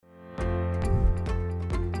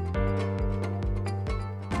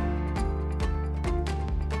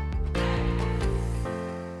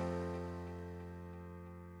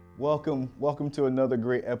Welcome to another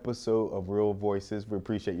great episode of Real Voices. We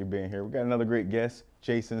appreciate you being here. We got another great guest,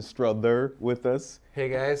 Jason Strother, with us. Hey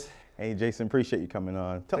guys. Hey Jason, appreciate you coming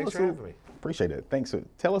on. Thanks for having me. Appreciate it. Thanks.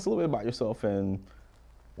 Tell us a little bit about yourself and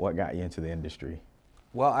what got you into the industry.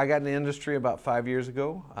 Well, I got in the industry about 5 years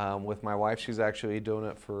ago with my wife. She's actually doing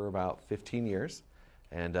it for about 15 years.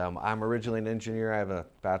 And I'm originally an engineer. I have a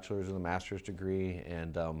bachelor's and a master's degree.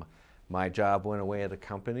 And my job went away at a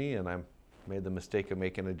company, and I made the mistake of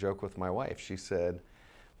making a joke with my wife. She said,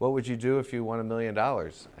 "What would you do if you won $1 million?"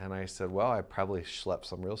 And I said, "Well, I'd probably schlep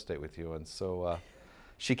some real estate with you." And so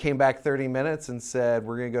she came back 30 minutes and said,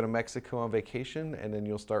 "We're going to go to Mexico on vacation, and then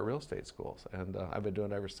you'll start real estate schools." And I've been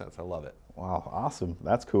doing it ever since. I love it. Wow, awesome.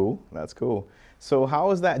 That's cool. So how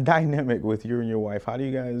is that dynamic with you and your wife? How do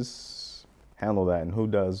you guys handle that, and who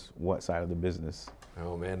does what side of the business?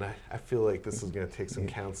 Oh man, I feel like this is going to take some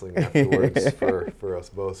counseling afterwards for us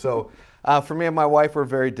both. So for me and my wife, we're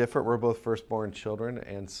very different. We're both firstborn children,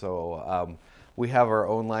 and so we have our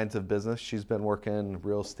own lines of business. She's been working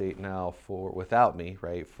real estate now without me,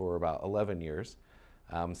 right, for about 11 years.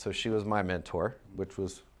 So she was my mentor, which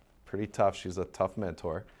was pretty tough. She's a tough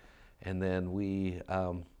mentor. And then we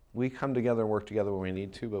come together and work together when we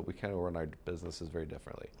need to, but we kind of run our businesses very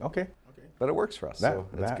differently. Okay. But it works for us, so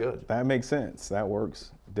it's good. That makes sense. That works.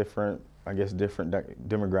 Different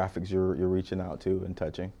demographics you're reaching out to and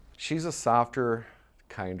touching. She's a softer,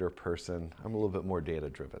 kinder person. I'm a little bit more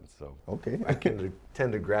data-driven, so okay. I can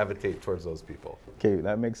tend to gravitate towards those people. Okay,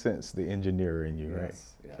 that makes sense. The engineer in you, right?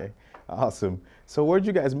 Yeah. Okay, awesome. So where'd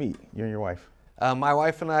you guys meet, you and your wife? My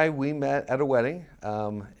wife and I, we met at a wedding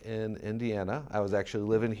in Indiana. I was actually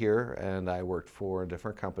living here, and I worked for a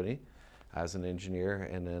different company as an engineer,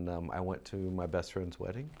 and then I went to my best friend's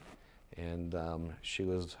wedding, and she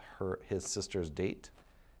was his sister's date,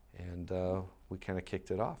 and we kind of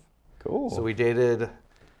kicked it off. Cool. So we dated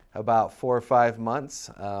about 4 or 5 months,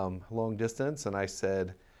 long distance, and I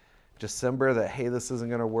said December that, hey, this isn't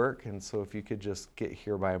going to work, and so if you could just get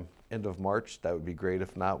here by end of March, that would be great.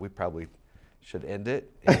 If not, we probably should end it.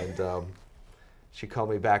 And she called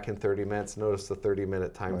me back in 30 minutes. Notice the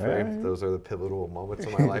 30-minute time frame. Those are the pivotal moments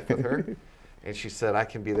of my life with her. And she said, I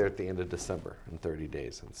can be there at the end of December in 30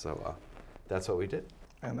 days. And so that's what we did.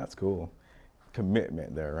 And that's cool.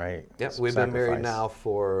 Commitment there, right? Yep, we've been married now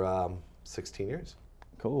for 16 years.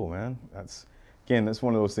 Cool, man. That's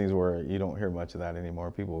one of those things where you don't hear much of that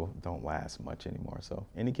anymore. People don't last much anymore. So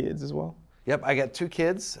any kids as well? Yep, I got 2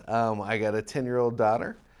 kids. I got a 10-year-old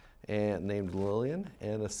daughter named Lillian,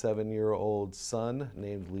 and a 7-year-old son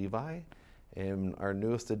named Levi. And our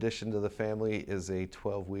newest addition to the family is a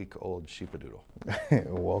 12-week-old sheepadoodle.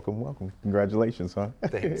 Welcome. Congratulations, huh?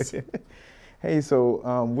 Thanks. Hey,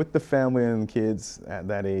 so with the family and kids at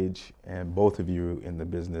that age, and both of you in the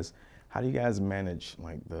business, how do you guys manage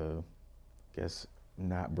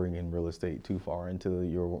not bringing real estate too far into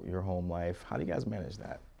your home life? How do you guys manage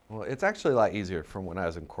that? Well, it's actually a lot easier from when I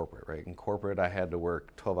was in corporate, right? In corporate, I had to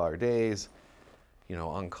work 12-hour days,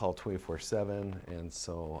 on call 24/7, and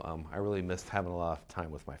so I really missed having a lot of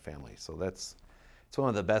time with my family. So it's one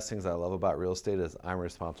of the best things I love about real estate is I'm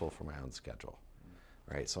responsible for my own schedule,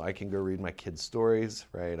 right? So I can go read my kids' stories,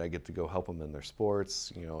 right? I get to go help them in their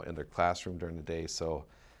sports, in their classroom during the day. So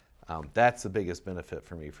that's the biggest benefit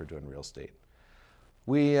for me for doing real estate.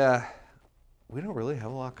 We don't really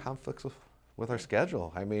have a lot of conflicts with our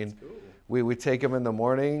schedule. I mean, we take them in the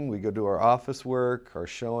morning, we go do our office work, our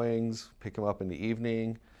showings, pick them up in the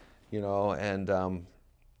evening, and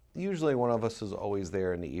usually one of us is always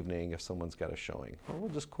there in the evening if someone's got a showing. Or we'll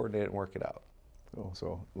just coordinate and work it out. Cool.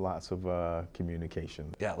 So lots of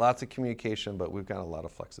communication. Yeah, lots of communication, but we've got a lot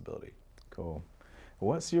of flexibility. Cool.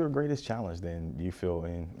 What's your greatest challenge then, do you feel,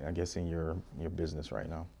 in your business right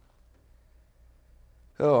now?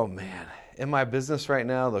 Oh man, in my business right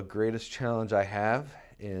now, the greatest challenge I have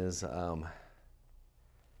is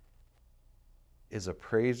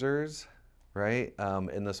appraisers, right,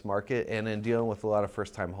 in this market, and in dealing with a lot of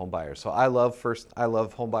first-time home buyers. So I love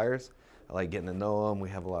home buyers. I like getting to know them. We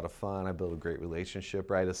have a lot of fun. I build a great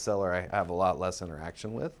relationship, right? A seller, I have a lot less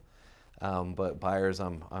interaction with, but buyers,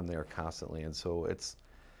 I'm there constantly, and so it's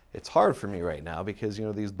hard for me right now because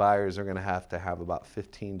these buyers are going to have about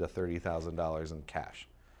 $15,000 to $30,000 in cash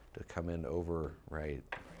to come in over, right,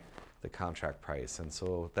 the contract price. And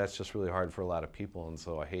so that's just really hard for a lot of people. And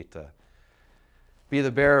so I hate to be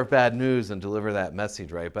the bearer of bad news and deliver that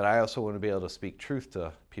message, right? But I also want to be able to speak truth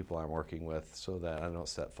to people I'm working with so that I don't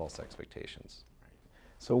set false expectations.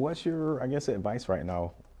 So what's your, advice right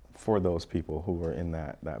now for those people who are in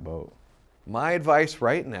that boat? My advice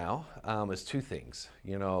right now is 2 things.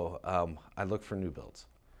 I look for new builds.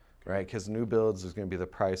 right? Because new builds is going to be the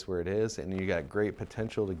price where it is, and you got great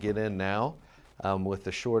potential to get in now with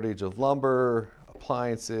the shortage of lumber,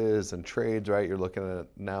 appliances, and trades, right? You're looking at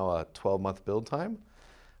now a 12-month build time.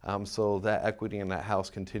 So that equity in that house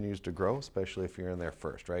continues to grow, especially if you're in there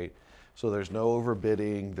first, right? So there's no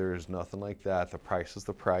overbidding, there's nothing like that. The price is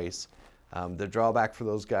the price. The drawback for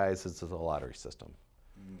those guys is it's a lottery system,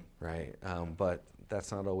 right? But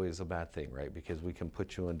that's not always a bad thing, right? Because we can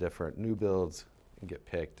put you in different new builds and get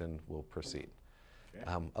picked and we'll proceed.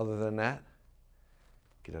 Okay. Other than that,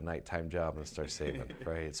 get a nighttime job and start saving,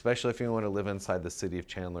 right? Especially if you want to live inside the city of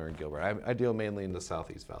Chandler and Gilbert. I deal mainly in the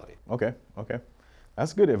Southeast Valley. Okay, okay.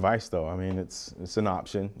 That's good advice, though. I mean, it's an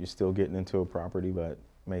option. You're still getting into a property, but it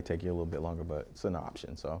may take you a little bit longer, but it's an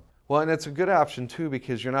option. So. Well, and it's a good option too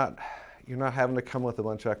because you're not having to come with a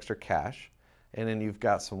bunch of extra cash, and then you've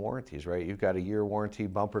got some warranties, right? You've got a year warranty,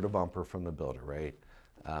 bumper to bumper from the builder, right?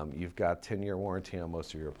 You've got 10-year warranty on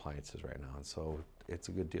most of your appliances right now, and so it's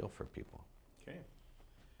a good deal for people. Okay.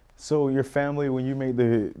 So your family, when you made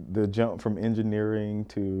the jump from engineering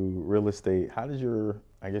to real estate, how did your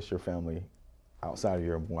family, outside of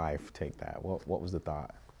your wife, take that? What was the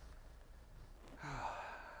thought?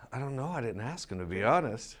 I don't know. I didn't ask them, to be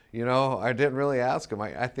honest. You know, I didn't really ask them.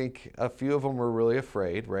 I think a few of them were really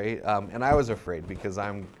afraid, right? And I was afraid because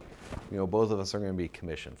both of us are going to be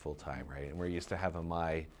commissioned full time, right? And we're used to having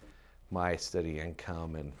my steady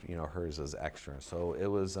income and hers as extra. So it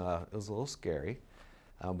was a little scary.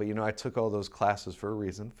 But I took all those classes for a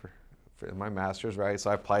reason, for my master's, right? So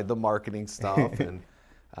I applied the marketing stuff, and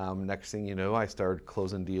next thing you know, I started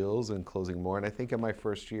closing deals and closing more. And I think in my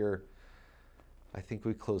first year, I think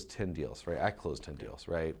we closed 10 deals, right? I closed 10 deals,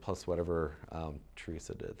 right? Plus whatever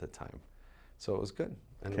Teresa did at the time. So it was good.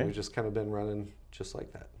 And we've just kind of been running just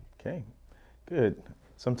like that. Okay, good.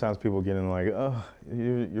 Sometimes people get in like, oh,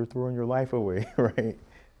 you're throwing your life away, right?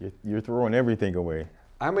 You're throwing everything away.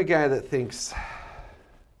 I'm a guy that thinks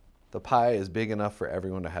the pie is big enough for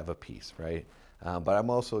everyone to have a piece, right? But I'm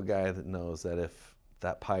also a guy that knows that if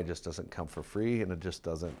that pie just doesn't come for free and it just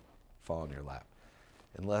doesn't fall in your lap,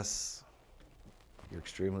 unless you're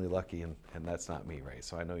extremely lucky, and that's not me, right?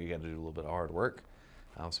 So I know you got to do a little bit of hard work,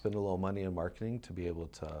 spend a little money in marketing to be able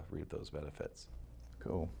to reap those benefits.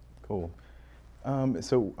 Cool.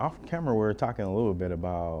 So off camera, we're talking a little bit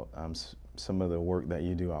about some of the work that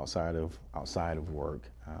you do outside of work,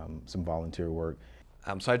 some volunteer work.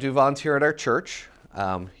 So I do volunteer at our church,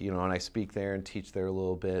 and I speak there and teach there a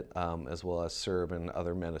little bit, as well as serve in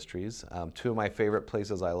other ministries. Two of my favorite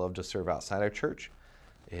places I love to serve outside our church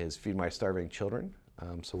is Feed My Starving Children.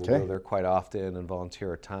 So we'll go there quite often and volunteer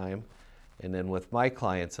our time. And then with my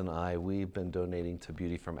clients and I, we've been donating to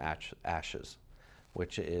Beauty from Ashes,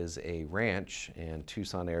 which is a ranch in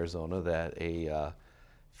Tucson, Arizona that a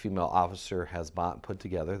female officer has bought and put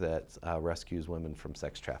together that rescues women from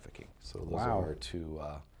sex trafficking. So those are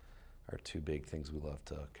our two big things we love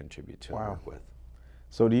to contribute to and work with.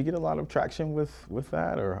 So do you get a lot of traction with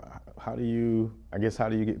that, or how do you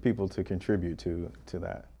get people to contribute to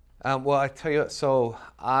that? Well, I tell you, so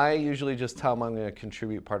I usually just tell them I'm going to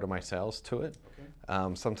contribute part of my sales to it.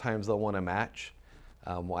 Okay. Sometimes they'll want to match.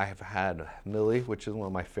 I have had Millie, which is one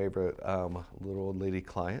of my favorite little old lady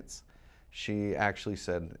clients. She actually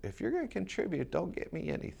said, if you're going to contribute, don't get me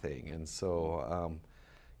anything. And so,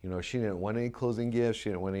 she didn't want any closing gifts, she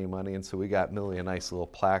didn't want any money, and so we got Millie a nice little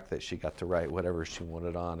plaque that she got to write whatever she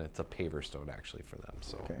wanted on. It's a paver stone actually for them.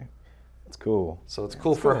 So. Okay. That's cool. So it's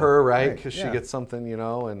cool for her, right? Because she gets something,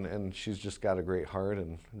 and she's just got a great heart,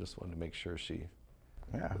 and I just wanted to make sure she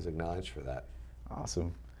was acknowledged for that.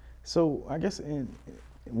 Awesome. So I guess,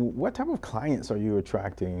 what type of clients are you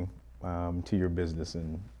attracting to your business,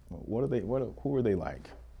 and who are they like?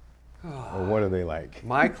 Or what are they like?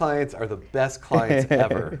 My clients are the best clients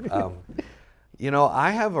ever.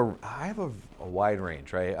 I have a wide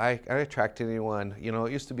range, right? I attract anyone.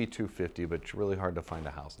 It used to be $250, but it's really hard to find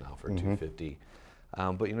a house now for $250.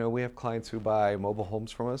 But we have clients who buy mobile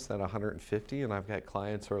homes from us at $150, and I've got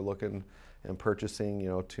clients who are looking and purchasing,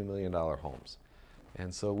 $2 million homes.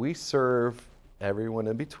 And so we serve everyone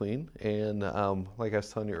in between. And like I was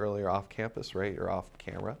telling you earlier, off campus, right, or off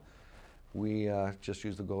camera, we just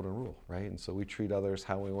use the golden rule, right? And so we treat others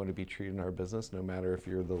how we want to be treated in our business, no matter if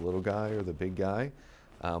you're the little guy or the big guy.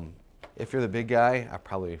 If you're the big guy, I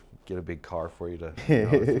probably get a big car for you to,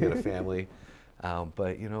 if you get a family.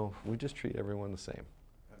 But we just treat everyone the same.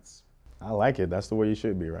 I like it. That's the way you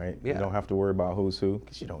should be, right? Yeah. You don't have to worry about who's who,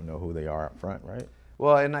 because you don't know who they are up front, right?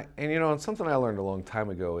 Well, and something I learned a long time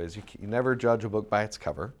ago is you never judge a book by its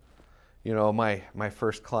cover. My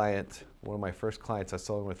first client, one of my first clients, I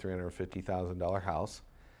sold him a $350,000 house,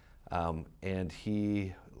 and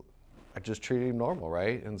he I just treated him normal,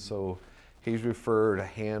 right? And so he's referred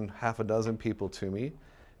half a dozen people to me.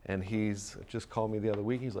 And he's just called me the other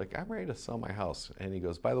week. He's like, I'm ready to sell my house. And he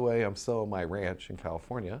goes, by the way, I'm selling my ranch in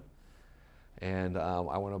California. And I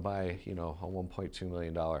want to buy, a $1.2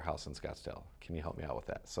 million house in Scottsdale. Can you help me out with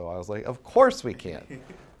that? So I was like, of course we can.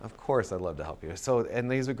 Of course, I'd love to help you. So,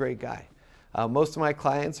 and he's a great guy. Most of my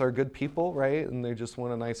clients are good people, right? And they just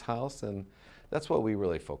want a nice house. And that's what we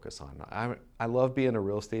really focus on. I love being a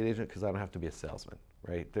real estate agent because I don't have to be a salesman,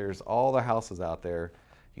 right? There's all the houses out there.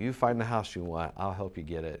 You find the house you want, I'll help you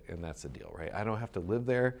get it, and that's the deal, right? I don't have to live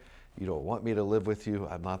there. You don't want me to live with you.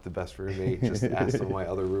 I'm not the best roommate. Just ask some of my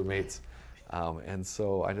other roommates. And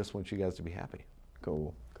so I just want you guys to be happy.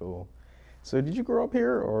 Cool. So did you grow up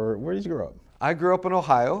here, or where did you grow up? I grew up in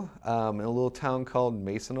Ohio, in a little town called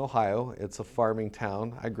Mason, Ohio. It's a farming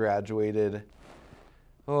town. I graduated,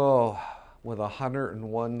 with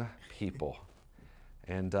 101 people.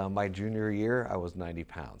 And my junior year, I was 90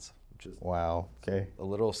 pounds. Wow. Okay. A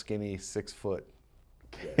little skinny 6 foot.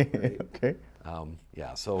 Right? Okay.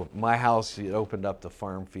 So my house, it opened up to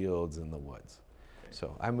farm fields in the woods.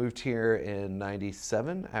 So I moved here in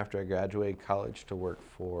 '97 after I graduated college to work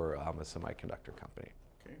for a semiconductor company.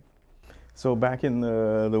 Okay. So back in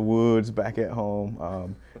the woods, back at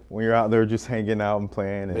home, when you're out there just hanging out and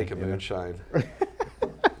playing. And, Making moonshine.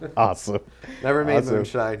 Awesome. Never made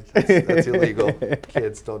moonshine. That's illegal.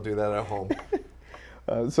 Kids, don't do that at home.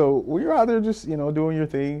 So when you're out there just, doing your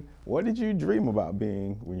thing, what did you dream about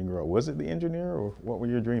being when you grew up? Was it the engineer, or what were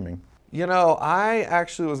you dreaming? I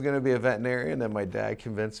actually was going to be a veterinarian, and my dad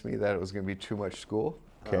convinced me that it was going to be too much school.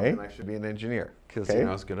 Okay. And I should be an engineer because Okay.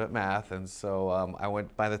 I was good at math. And so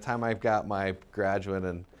by the time I got my graduate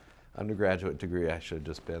and undergraduate degree, I should have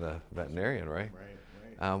just been a veterinarian, right? Right.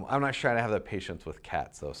 I'm not sure I have the patience with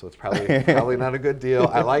cats though, so it's probably not a good deal.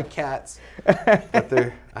 I like cats,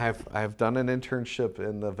 but I've done an internship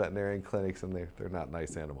in the veterinarian clinics, and they're not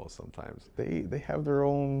nice animals sometimes. They have their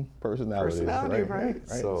own personalities, right?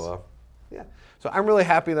 So so I'm really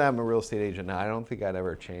happy that I'm a real estate agent now. I don't think I'd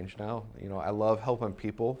ever change now. I love helping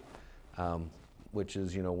people, which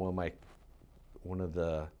is one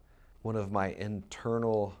of my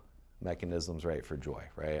internal mechanisms, right, for joy,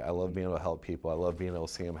 right? I love being able to help people. I love being able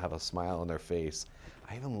to see them have a smile on their face.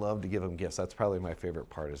 I even love to give them gifts. That's probably my favorite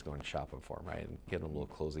part, is going shopping for them, right, and getting them a little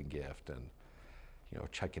closing gift and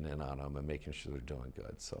checking in on them and making sure they're doing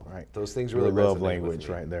good. So those things really love resonate language with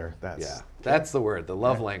me. right there. That's the word, the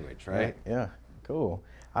love language, right? Yeah, cool.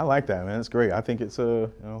 I like that, man. It's great. I think it's a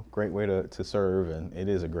great way to serve, and it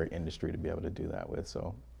is a great industry to be able to do that with.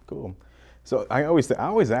 So cool. So I always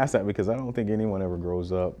ask that because I don't think anyone ever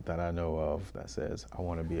grows up that I know of that says, I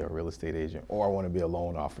want to be a real estate agent or I want to be a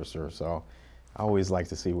loan officer. So I always like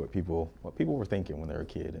to see what people were thinking when they were a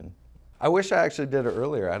kid. And I wish I actually did it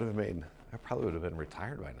earlier. I probably would have been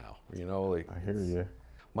retired by now. I hear you.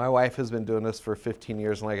 My wife has been doing this for 15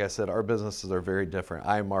 years, and like I said, our businesses are very different.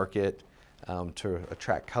 I market to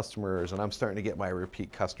attract customers, and I'm starting to get my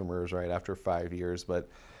repeat customers right after 5 years, but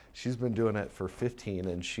she's been doing it for 15,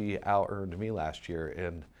 and she out-earned me last year.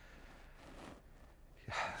 And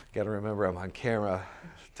got to remember, I'm on camera,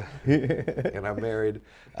 and I'm married.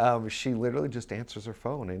 She literally just answers her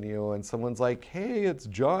phone, and someone's like, "Hey, it's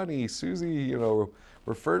Johnny. Susie,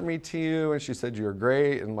 referred me to you, and she said you're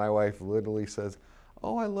great." And my wife literally says,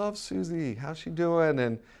 "Oh, I love Susie. How's she doing?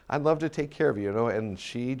 And I'd love to take care of you." And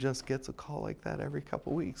she just gets a call like that every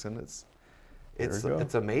couple weeks, and it's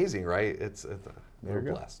amazing, right? We're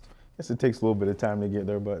blessed. Yes, it takes a little bit of time to get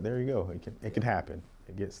there, but there you go. It can happen.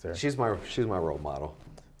 It gets there. She's my role model.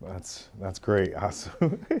 That's great.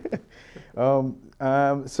 Awesome.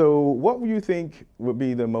 So what would you think would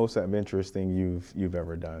be the most adventurous thing you've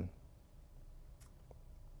ever done?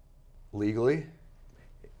 Legally?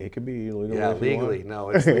 It could be illegal. Yeah, legally. No,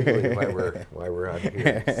 it's legally why we're out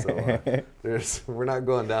here. So we're not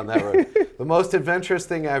going down that road. The most adventurous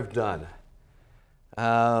thing I've done.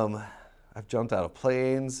 I've jumped out of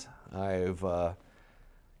planes. I've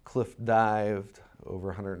cliff dived over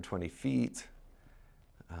 120 feet.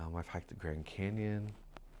 I've hiked the Grand Canyon.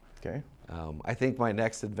 Okay. I think my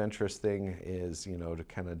next adventurous thing is, to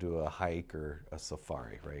kind of do a hike or a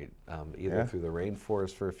safari, right? Either through the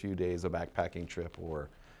rainforest for a few days, a backpacking trip, or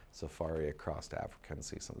safari across Africa and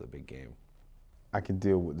see some of the big game. I can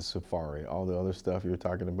deal with the safari. All the other stuff you're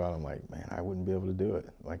talking about, I'm like, man, I wouldn't be able to do it.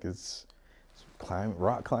 Like it's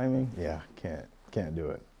rock climbing. Yeah, can't do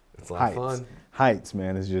it. It's a lot of fun. Heights,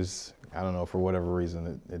 man, is just, I don't know, for whatever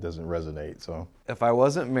reason, it doesn't resonate. So if I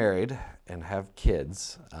wasn't married and have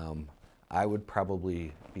kids, I would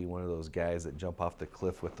probably be one of those guys that jump off the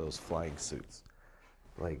cliff with those flying suits.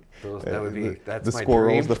 Like those, that would be that's the my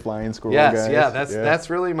squirrels, dream. the flying squirrel Yes, guys. yeah, that's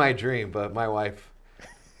really my dream. But my wife,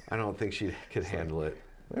 I don't think she could handle it.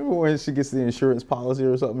 Remember when she gets the insurance policy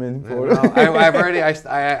or something in No, Florida? I've already.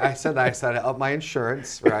 I said up my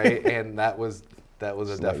insurance, right, and that was a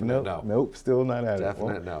She's definite like, nope, no. nope, still not at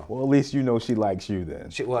Definite it. no. Well, at least you know she likes you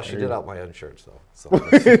then. She There did you up my insurance though. So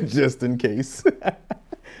go. Just in case.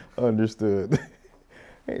 Understood.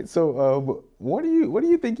 Hey, so what do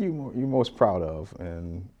you think you're most proud of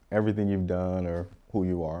in everything you've done or who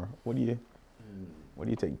you are? What do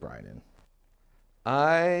you take pride in?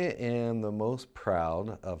 I am the most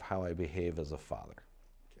proud of how I behave as a father.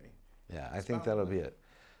 Okay. Yeah, I think that'll be it.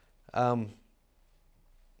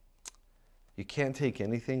 You can't take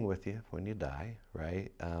anything with you when you die,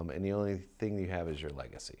 right? And the only thing you have is your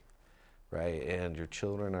legacy, right? And your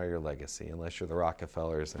children are your legacy, unless you're the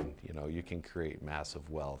Rockefellers, and you can create massive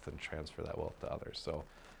wealth and transfer that wealth to others. So,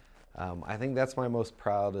 I think that's my most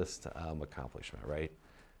proudest accomplishment, right?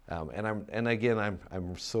 And again,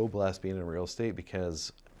 I'm so blessed being in real estate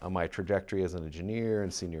because on my trajectory as an engineer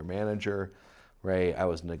and senior manager, right, I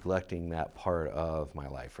was neglecting that part of my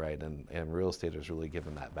life, right? And real estate has really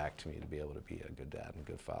given that back to me to be able to be a good dad and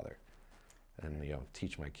a good father and,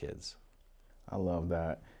 teach my kids. I love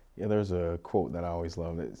that. Yeah, there's a quote that I always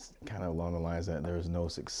love. It's kind of along the lines that there's no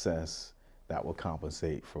success that will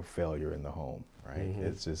compensate for failure in the home, right?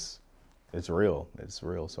 Mm-hmm. It's real. It's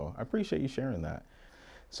real. So I appreciate you sharing that.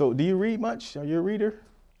 So do you read much? Are you a reader?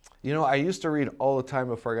 I used to read all the time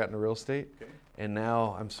before I got into real estate. Okay. And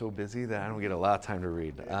now I'm so busy that I don't get a lot of time to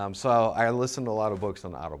read. So I listen to a lot of books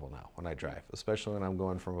on Audible now when I drive, especially when I'm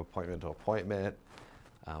going from appointment to appointment.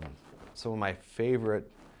 Some of my favorite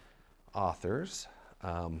authors,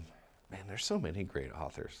 man, there's so many great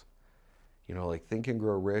authors. Like Think and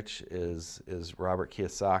Grow Rich is Robert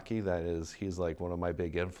Kiyosaki. He's like one of my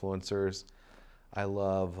big influencers. I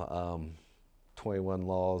love 21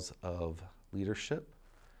 Laws of Leadership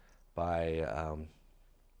by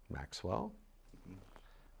Maxwell.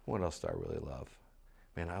 What else do I really love?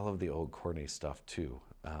 Man, I love the old Courtney stuff too.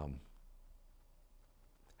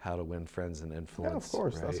 How to Win Friends and Influence. Yeah, of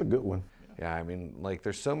course. Right? That's a good one. Yeah, I mean,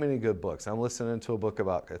 there's so many good books. I'm listening to a book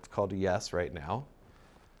it's called Yes right now,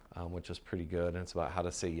 which is pretty good. And it's about how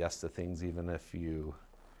to say yes to things even if you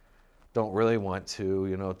don't really want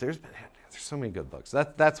to. There's so many good books.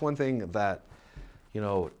 That's one thing that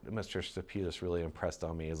Mr. Stapidis really impressed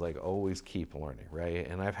on me is always keep learning, right?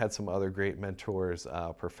 And I've had some other great mentors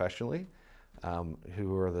professionally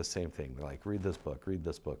who are the same thing. They're like, read this book, read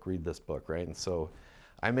this book, read this book, right? And so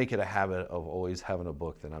I make it a habit of always having a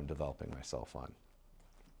book that I'm developing myself on.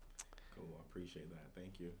 Cool, I appreciate that.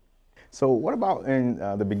 Thank you. So what about in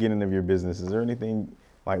the beginning of your business? Is there anything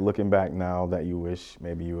looking back now that you wish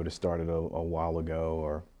maybe you would have started a while ago,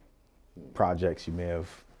 or projects you may have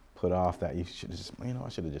put off that you should just, I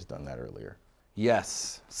should have just done that earlier?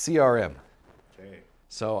 Yes, CRM. Okay.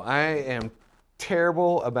 So I am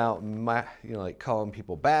terrible about calling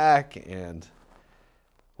people back and,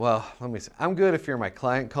 well, let me see. I'm good if you're my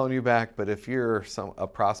client calling you back, but if you're a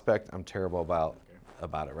prospect, I'm terrible about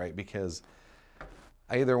it, right? Because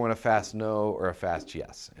I either want a fast no or a fast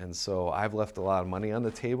yes. And so I've left a lot of money on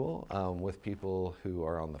the table with people who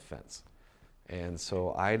are on the fence. And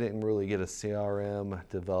so I didn't really get a CRM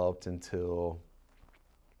developed until,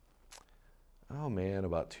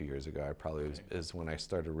 about 2 years ago. I probably is when I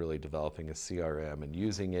started really developing a CRM and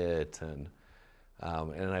using it, and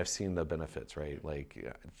I've seen the benefits, right?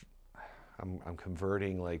 I'm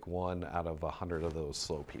converting 1 out of 100 of those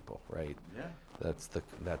slow people, right? Yeah.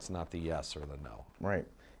 That's not the yes or the no. Right.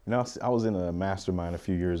 I was in a mastermind a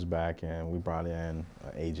few years back, and we brought in an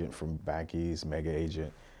agent from back east, mega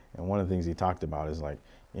agent. And one of the things he talked about is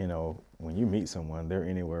when you meet someone, they're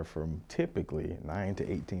anywhere from typically 9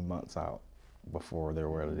 to 18 months out before they're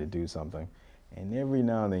ready to do something. And every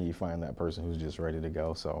now and then you find that person who's just ready to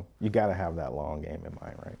go. So you got to have that long game in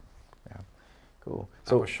mind, right? Yeah. Cool.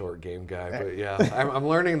 So I'm a short game guy, but yeah, I'm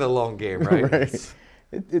learning the long game, right? Right.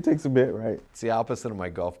 It takes a bit, right? It's the opposite of my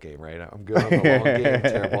golf game, right? I'm good on the long game,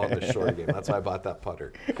 terrible on the short game. That's why I bought that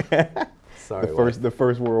putter. Sorry. The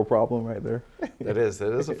first world problem right there. It is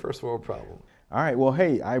a first world problem. All right. Well,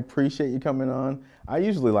 hey, I appreciate you coming on. I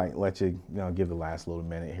usually let you, give the last little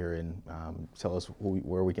minute here and tell us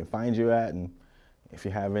where we can find you at, and if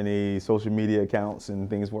you have any social media accounts and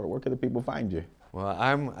things. Where can the people find you? Well,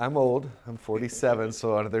 I'm old. I'm 47,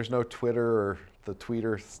 so there's no Twitter or the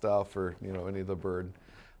tweeter stuff or any of the bird.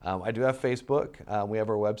 I do have Facebook. We have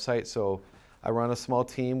our website. So I run a small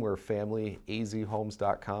team. We're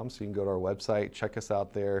familyazhomes.com. So you can go to our website, check us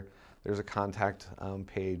out there. There's a contact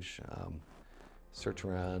page. search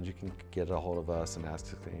around. You can get a hold of us and ask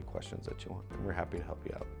us any questions that you want. And we're happy to help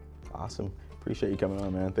you out. Awesome. Appreciate you coming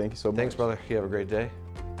on, man. Thank you so much. Thanks, brother. You have a great day.